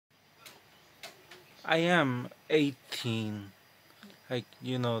I am 18. Like,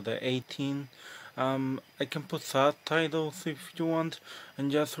 the 18. I can put subtitles if you want,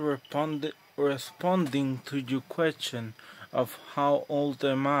 and just responding to your question of how old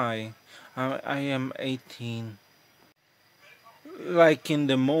am I. I am 18. Like in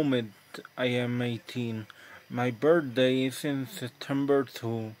the moment, I am 18. My birthday is in September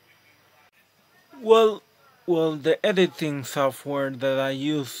 2. Well, well, the editing software that I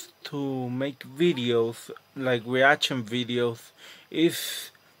use to make videos, like reaction videos,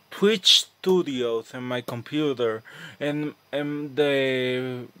 is Twitch Studios on my computer, and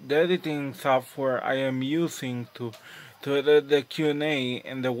the editing software I am using to edit the Q&A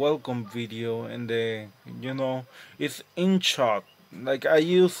and the welcome video and it's InShot. Like I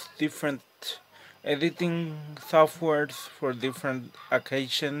use different editing softwares for different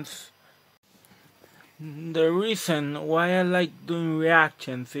occasions. The reason why I like doing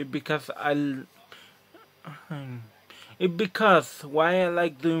reactions is because why I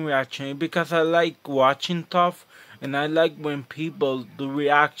like doing reaction is because I like watching stuff, and I like when people do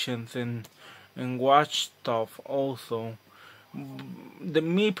reactions and watch stuff also.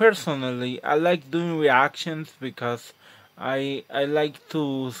 Me personally, I like doing reactions because I like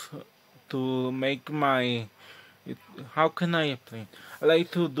to make my it, how can I explain? I like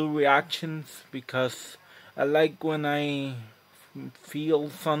to do reactions because I like when I feel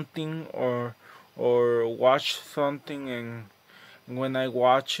something or watch something, and when I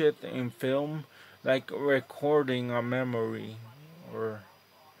watch it in film, like recording a memory, or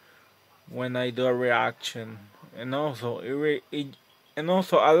when I do a reaction. And also and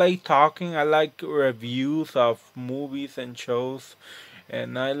also I like talking. I like reviews of movies and shows,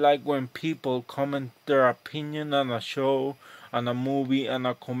 and I like when people comment their opinion on a show, on a movie, on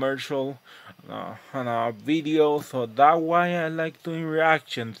a commercial, on a video. So that's why I like doing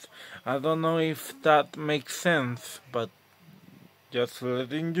reactions. I don't know if that makes sense, but just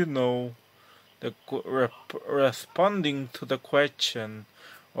letting you know, responding to the question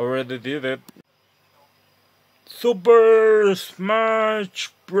already did it. Super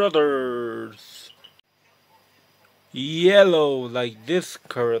Smash Brothers. Yellow, like this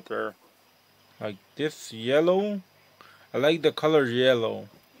character. Like this yellow. I like the color yellow.